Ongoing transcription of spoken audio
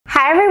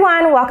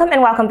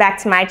everyone, welcome back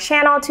to my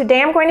channel.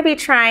 Today I'm going to be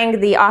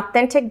trying the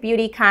Authentic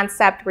Beauty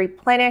Concept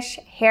Replenish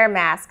Hair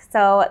Mask.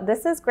 So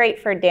this is great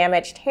for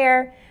damaged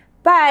hair,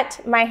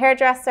 but my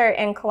hairdresser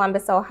in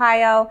Columbus,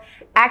 Ohio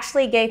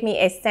actually gave me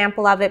a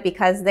sample of it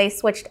because they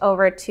switched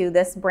over to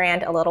this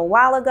brand a little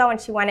while ago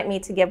and she wanted me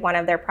to give one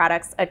of their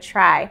products a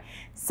try.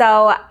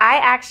 So I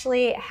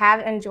actually have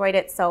enjoyed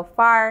it so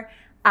far.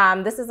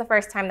 This is the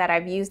first time that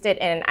I've used it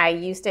and I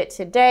used it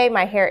today.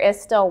 My hair is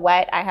still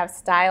wet. I have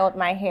styled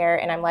my hair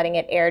and I'm letting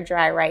it air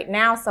dry right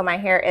now. So my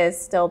hair is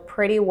still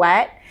pretty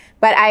wet,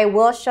 but I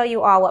will show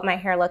you all what my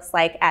hair looks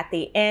like at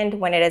the end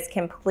when it is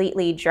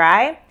completely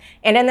dry.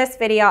 And in this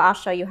video, I'll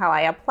show you how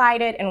I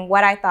applied it and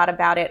what I thought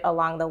about it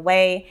along the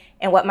way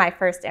and what my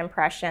first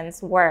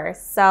impressions were.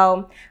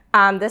 So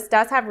this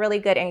does have really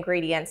good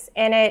ingredients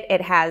in it.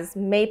 It has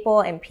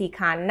maple and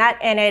pecan nut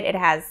in it. It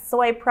has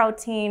soy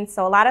protein.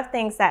 So a lot of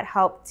things that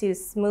help to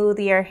smooth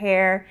your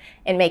hair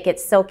and make it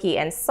silky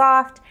and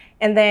soft.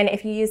 And then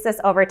if you use this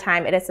over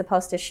time, it is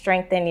supposed to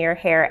strengthen your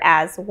hair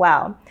as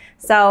well.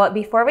 So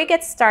before we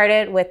get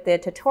started with the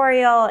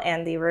tutorial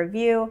and the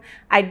review,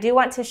 I do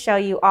want to show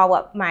you all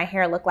what my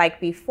hair looked like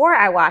before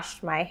I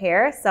washed my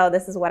hair. So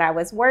this is what I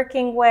was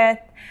working with.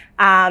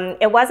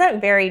 It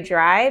wasn't very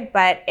dry,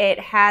 but it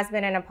has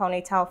been in a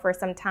ponytail for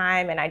some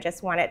time and I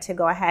just wanted to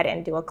go ahead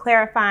and do a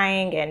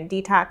clarifying and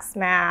detox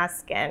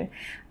mask and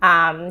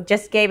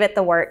just gave it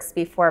the works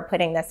before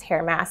putting this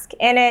hair mask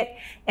in it.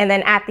 And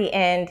then at the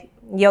end,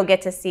 you'll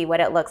get to see what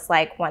it looks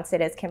like once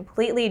it is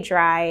completely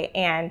dry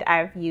and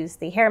I've used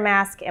the hair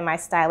mask and my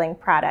styling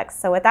products.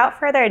 So without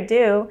further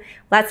ado,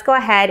 let's go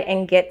ahead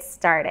and get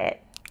started.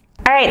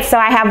 All right, so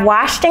I have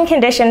washed and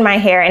conditioned my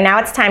hair and now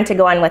it's time to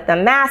go in with the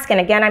mask. And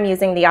again, I'm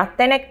using the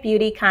Authentic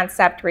Beauty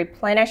Concept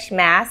Replenish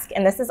Mask.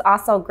 And this is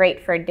also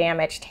great for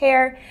damaged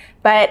hair,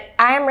 but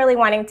I am really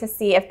wanting to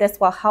see if this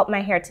will help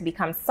my hair to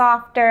become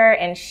softer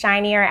and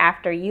shinier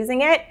after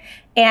using it.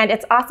 And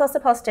it's also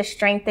supposed to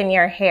strengthen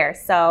your hair.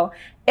 So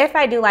if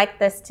I do like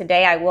this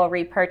today, I will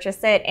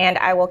repurchase it and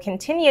I will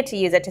continue to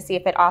use it to see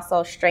if it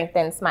also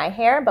strengthens my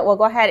hair, but we'll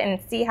go ahead and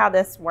see how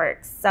this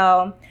works.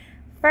 So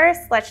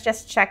first, let's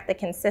just check the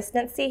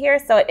consistency here.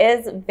 So it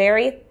is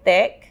very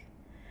thick.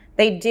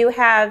 They do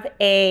have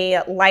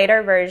a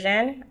lighter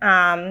version,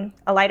 a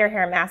lighter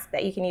hair mask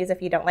that you can use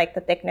if you don't like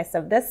the thickness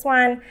of this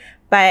one,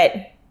 but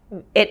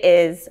it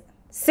is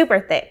super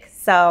thick.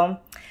 So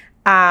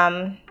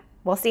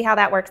we'll see how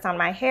that works on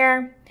my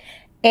hair.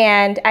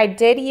 And I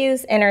did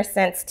use Inner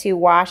Sense to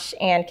wash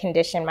and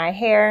condition my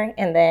hair.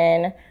 And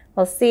then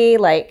we'll see,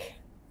 like,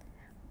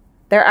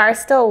 there are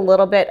still a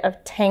little bit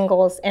of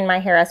tangles in my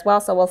hair as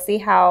well. So we'll see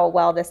how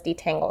well this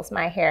detangles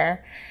my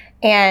hair.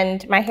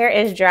 And my hair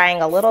is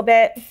drying a little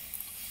bit.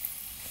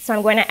 So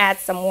I'm going to add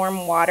some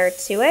warm water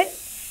to it.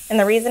 And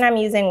the reason I'm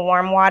using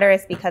warm water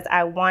is because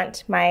I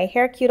want my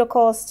hair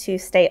cuticles to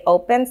stay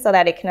open so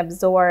that it can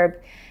absorb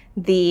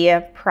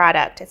the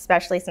product,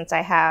 especially since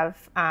I have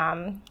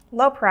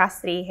low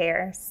porosity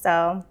hair.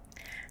 So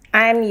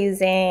I'm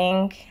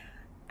using,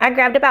 I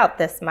grabbed about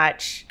this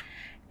much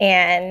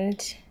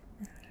and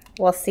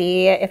we'll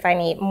see if I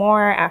need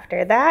more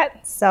after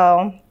that.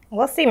 So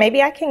we'll see,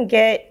 maybe I can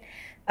get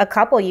a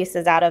couple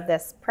uses out of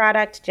this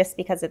product just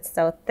because it's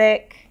so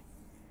thick.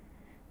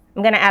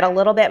 I'm gonna add a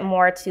little bit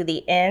more to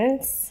the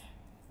ends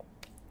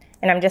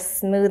and I'm just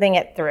smoothing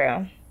it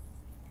through.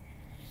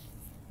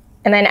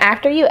 And then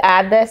after you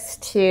add this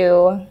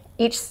to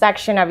each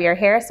section of your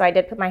hair, so I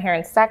did put my hair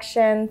in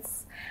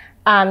sections,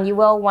 you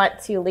will want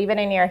to leave it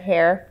in your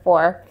hair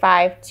for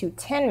 5 to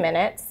 10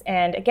 minutes.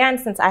 And again,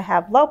 since I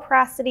have low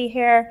porosity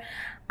hair,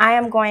 I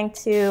am going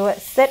to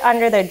sit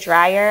under the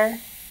dryer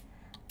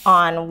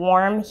on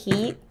warm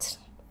heat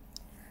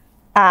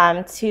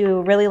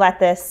to really let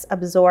this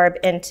absorb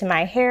into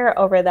my hair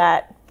over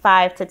that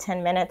 5 to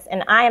 10 minutes.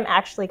 And I am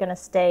actually gonna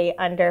stay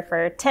under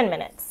for 10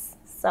 minutes.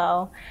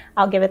 So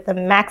I'll give it the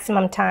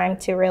maximum time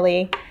to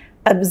really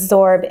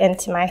absorb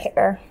into my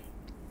hair.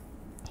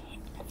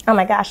 Oh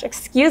my gosh,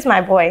 excuse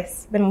my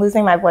voice. Been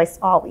losing my voice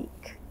all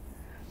week.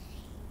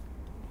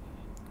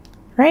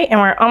 Right, and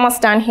we're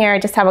almost done here. I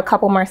just have a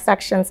couple more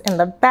sections in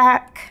the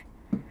back.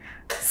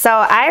 So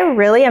I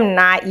really am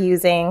not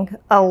using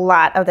a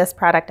lot of this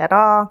product at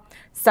all.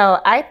 So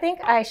I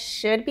think I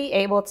should be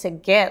able to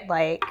get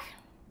like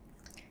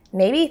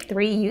maybe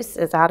 3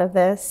 uses out of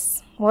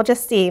this. We'll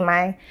just see.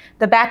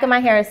 The back of my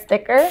hair is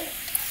thicker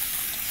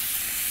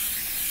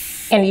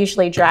and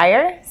usually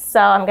drier.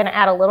 So I'm gonna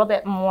add a little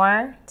bit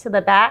more to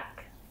the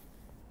back.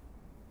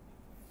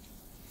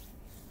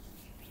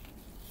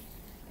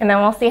 And then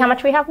we'll see how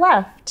much we have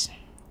left.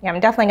 Yeah, I'm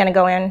definitely gonna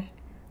go in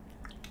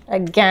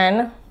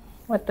again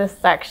with this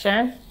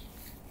section.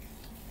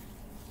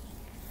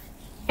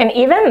 And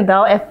even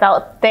though it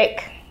felt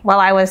thick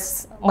while I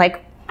was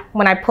like,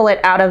 when I pull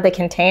it out of the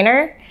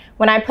container,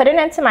 when I put it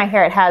into my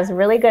hair, it has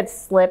really good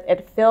slip.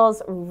 It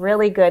feels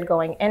really good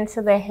going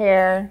into the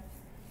hair.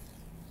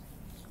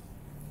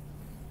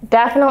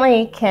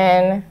 Definitely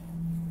can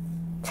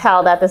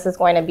tell that this is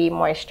going to be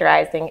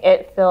moisturizing.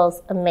 It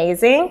feels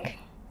amazing.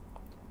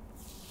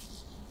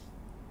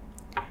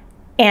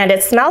 And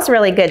it smells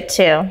really good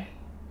too.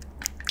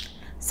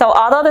 So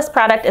although this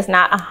product is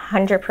not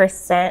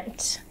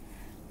 100%,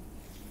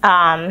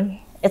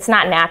 it's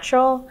not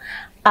natural,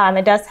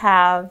 it does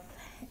have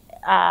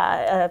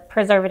a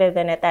preservative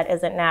in it that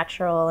isn't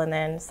natural, and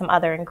then some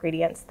other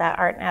ingredients that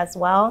aren't as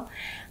well.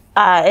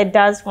 It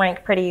does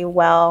rank pretty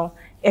well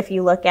if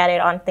you look at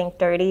it on Think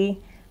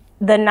Dirty.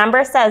 The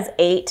number says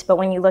 8, but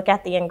when you look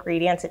at the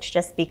ingredients, it's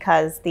just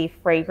because the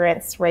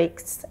fragrance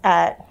ranks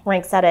at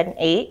an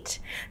 8.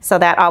 So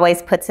that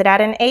always puts it at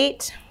an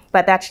 8,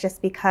 but that's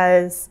just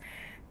because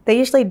they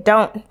usually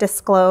don't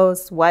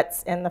disclose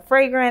what's in the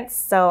fragrance.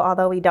 So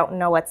although we don't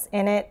know what's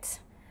in it,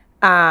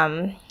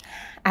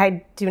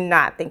 I do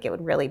not think it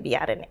would really be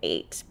at an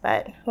 8,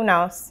 but who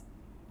knows?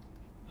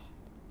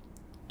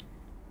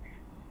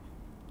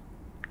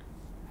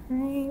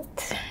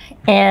 Right.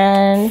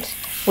 And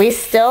we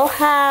still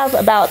have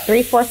about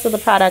 3/4 of the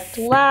product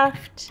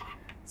left.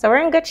 So we're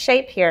in good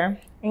shape here.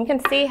 And you can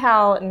see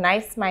how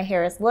nice my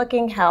hair is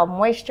looking, how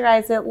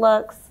moisturized it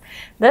looks.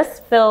 This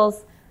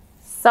feels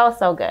so,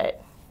 so good.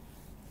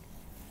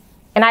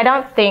 And I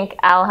don't think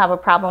I'll have a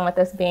problem with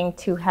this being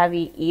too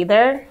heavy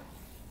either.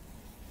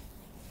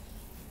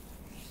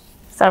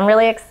 So I'm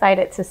really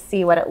excited to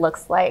see what it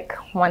looks like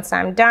once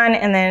I'm done.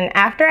 And then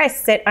after I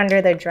sit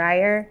under the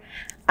dryer,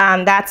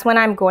 that's when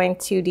I'm going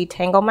to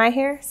detangle my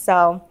hair.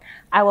 So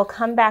I will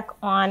come back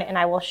on and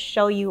I will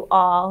show you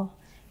all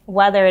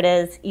whether it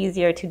is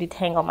easier to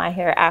detangle my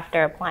hair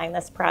after applying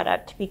this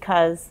product,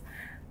 because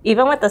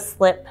even with the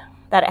slip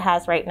that it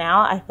has right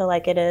now, I feel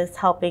like it is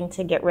helping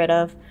to get rid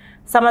of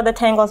some of the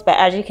tangles, but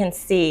as you can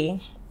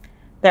see,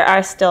 there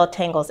are still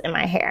tangles in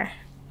my hair.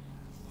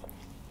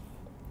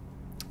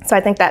 So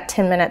I think that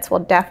 10 minutes will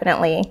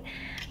definitely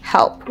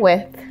help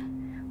with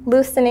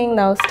loosening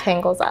those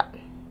tangles up.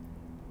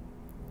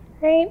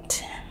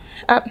 Right.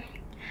 Let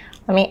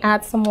me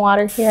add some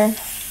water here.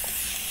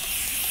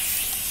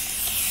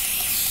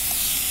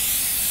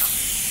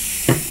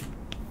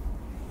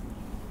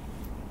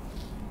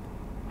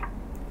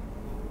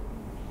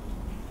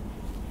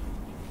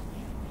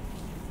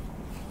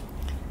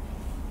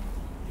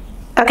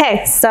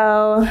 Okay,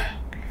 so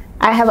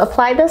I have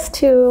applied this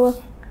to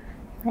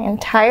my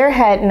entire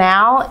head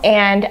now,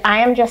 and I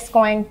am just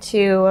going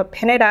to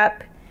pin it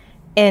up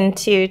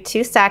into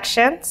 2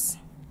 sections.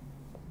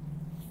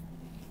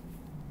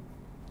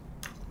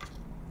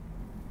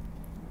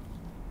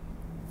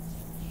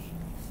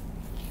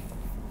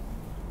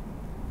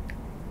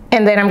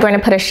 And then I'm going to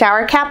put a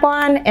shower cap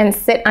on and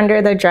sit under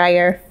the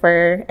dryer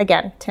for,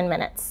 again, 10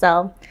 minutes.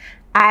 So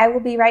I will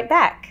be right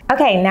back.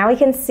 Okay, now we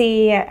can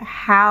see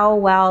how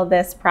well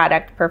this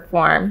product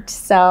performed.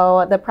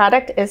 So the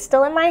product is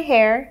still in my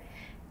hair,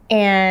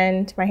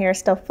 and my hair is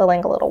still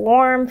feeling a little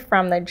warm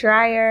from the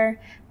dryer,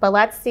 but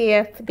let's see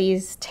if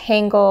these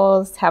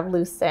tangles have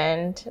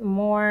loosened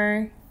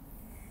more.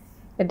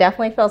 It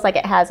definitely feels like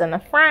it has in the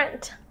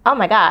front. Oh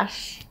my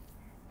gosh.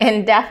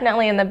 And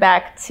definitely in the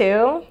back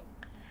too.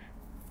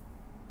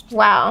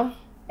 Wow.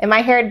 And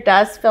my hair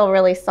does feel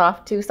really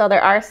soft too, so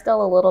there are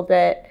still a little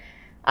bit,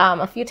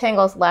 a few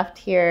tangles left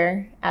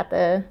here at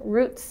the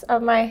roots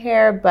of my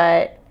hair,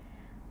 but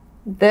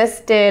this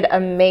did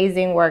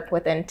amazing work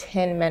within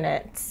 10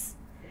 minutes.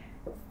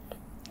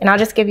 And I'll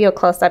just give you a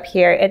close-up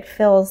here. It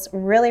feels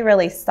really,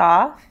 really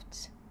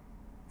soft,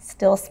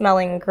 still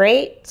smelling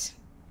great.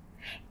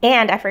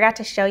 And I forgot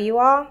to show you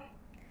all,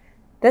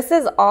 this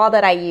is all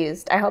that I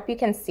used. I hope you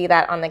can see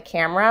that on the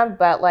camera,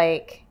 but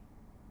like,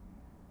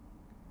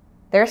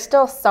 there's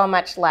still so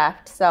much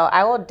left. So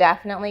I will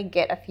definitely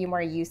get a few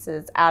more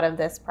uses out of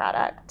this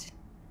product,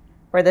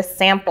 or the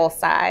sample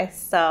size.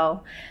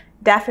 So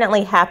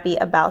definitely happy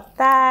about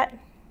that.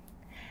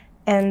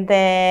 And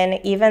then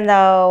even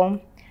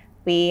though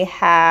we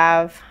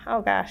have,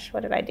 oh gosh,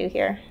 what did I do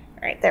here?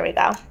 All right, there we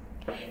go.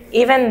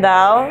 Even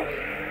though,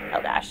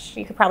 oh gosh,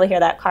 you could probably hear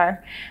that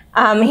car.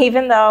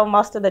 Even though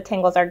most of the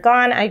tangles are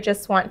gone, I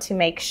just want to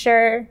make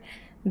sure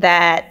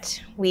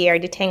that we are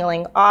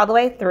detangling all the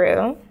way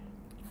through.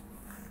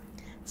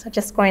 So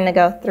just going to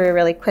go through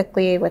really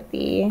quickly with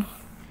the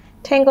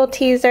tangle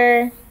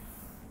teaser.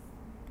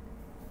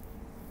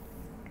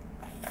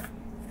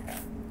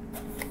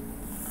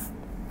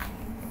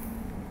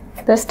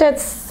 This did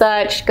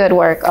such good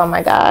work, oh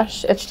my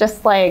gosh. It's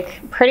just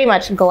like pretty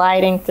much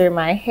gliding through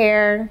my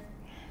hair.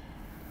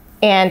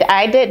 And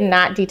I did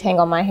not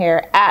detangle my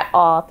hair at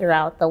all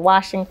throughout the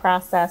washing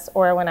process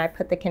or when I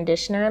put the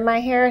conditioner in my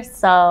hair.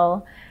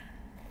 So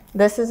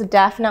this is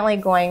definitely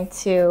going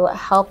to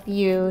help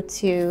you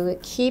to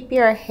keep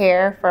your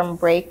hair from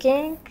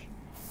breaking.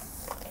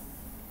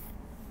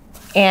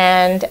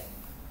 And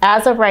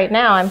as of right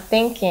now, I'm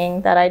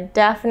thinking that I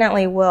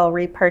definitely will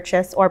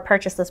repurchase or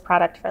purchase this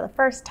product for the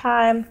first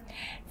time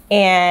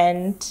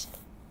and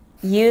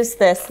use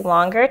this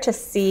longer to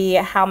see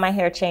how my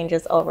hair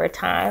changes over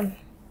time,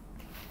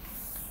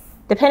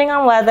 depending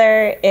on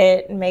whether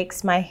it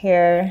makes my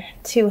hair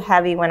too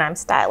heavy when I'm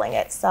styling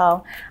it.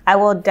 So I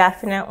will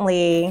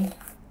definitely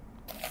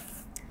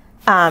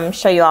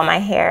show you all my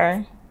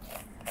hair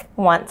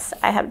once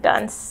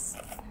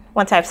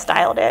I've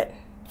styled it.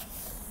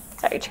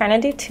 Sorry,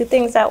 trying to do two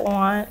things at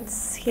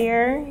once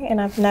here, and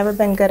I've never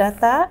been good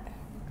at that.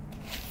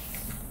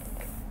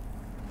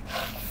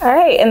 All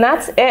right, and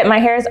that's it. My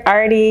hair is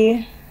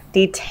already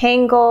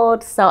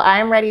detangled, so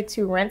I'm ready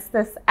to rinse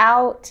this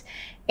out,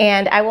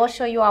 and I will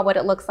show you all what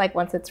it looks like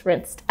once it's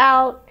rinsed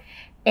out,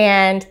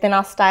 and then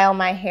I'll style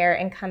my hair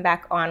and come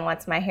back on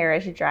once my hair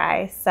is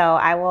dry. So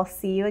I will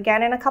see you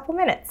again in a couple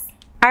minutes.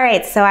 All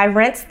right, so I've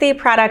rinsed the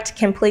product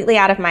completely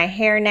out of my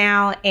hair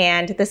now,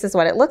 and this is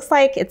what it looks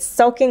like. It's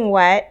soaking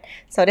wet,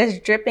 so it is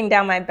dripping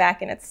down my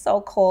back and it's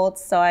so cold.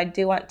 So I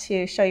do want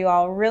to show you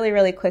all really,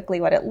 really quickly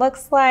what it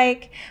looks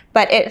like,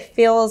 but it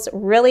feels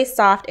really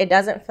soft. It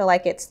doesn't feel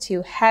like it's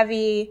too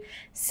heavy.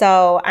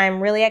 So I'm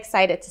really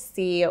excited to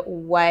see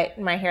what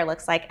my hair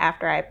looks like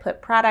after I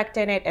put product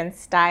in it and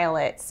style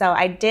it. So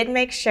I did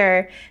make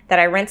sure that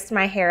I rinsed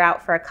my hair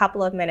out for a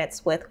couple of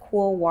minutes with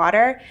cool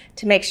water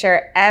to make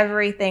sure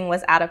everything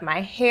was out of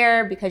my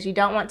hair, because you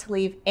don't want to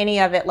leave any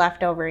of it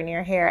left over in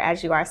your hair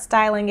as you are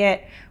styling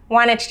it.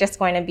 One, it's just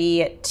going to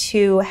be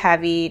too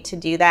heavy to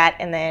do that,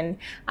 and then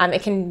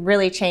it can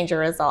really change your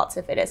results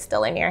if it is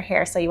still in your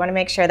hair. So you want to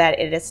make sure that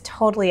it is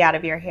totally out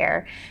of your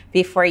hair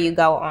before you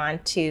go on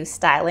to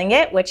styling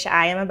it, which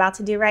I am about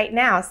to do right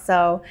now.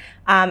 So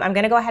I'm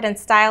going to go ahead and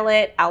style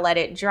it. I'll let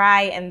it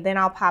dry, and then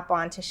I'll pop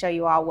on to show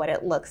you all what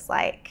it looks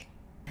like.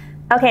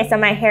 Okay, so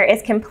my hair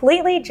is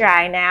completely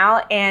dry now,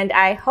 and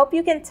I hope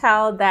you can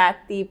tell that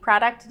the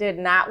product did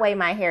not weigh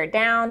my hair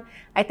down.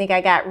 I think I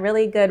got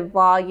really good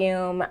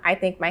volume. I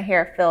think my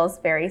hair feels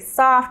very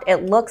soft.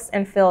 It looks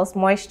and feels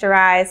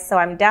moisturized, so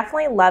I'm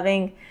definitely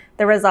loving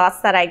the results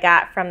that I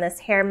got from this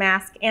hair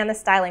mask and the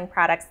styling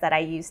products that I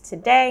used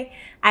today.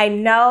 I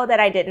know that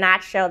I did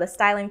not show the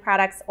styling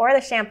products or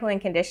the shampoo and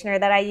conditioner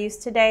that I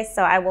used today,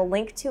 so I will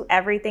link to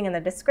everything in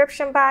the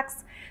description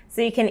box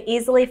so you can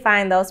easily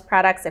find those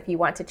products if you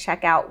want to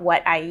check out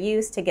what I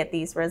used to get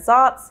these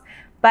results.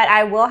 But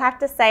I will have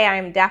to say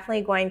I'm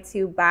definitely going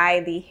to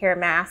buy the hair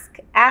mask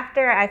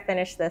after I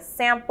finish this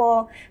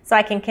sample so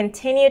I can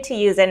continue to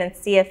use it and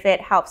see if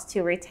it helps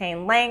to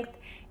retain length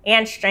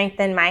and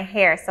strengthen my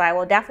hair. So I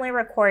will definitely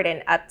record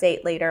an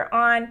update later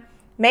on.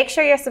 Make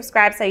sure you're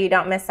subscribed so you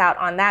don't miss out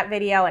on that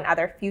video and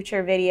other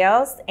future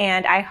videos.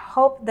 And I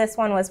hope this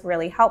one was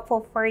really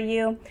helpful for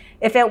you.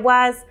 If it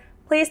was,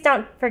 please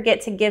don't forget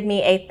to give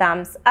me a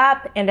thumbs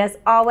up. And as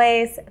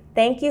always,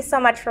 thank you so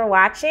much for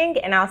watching,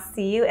 and I'll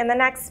see you in the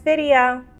next video.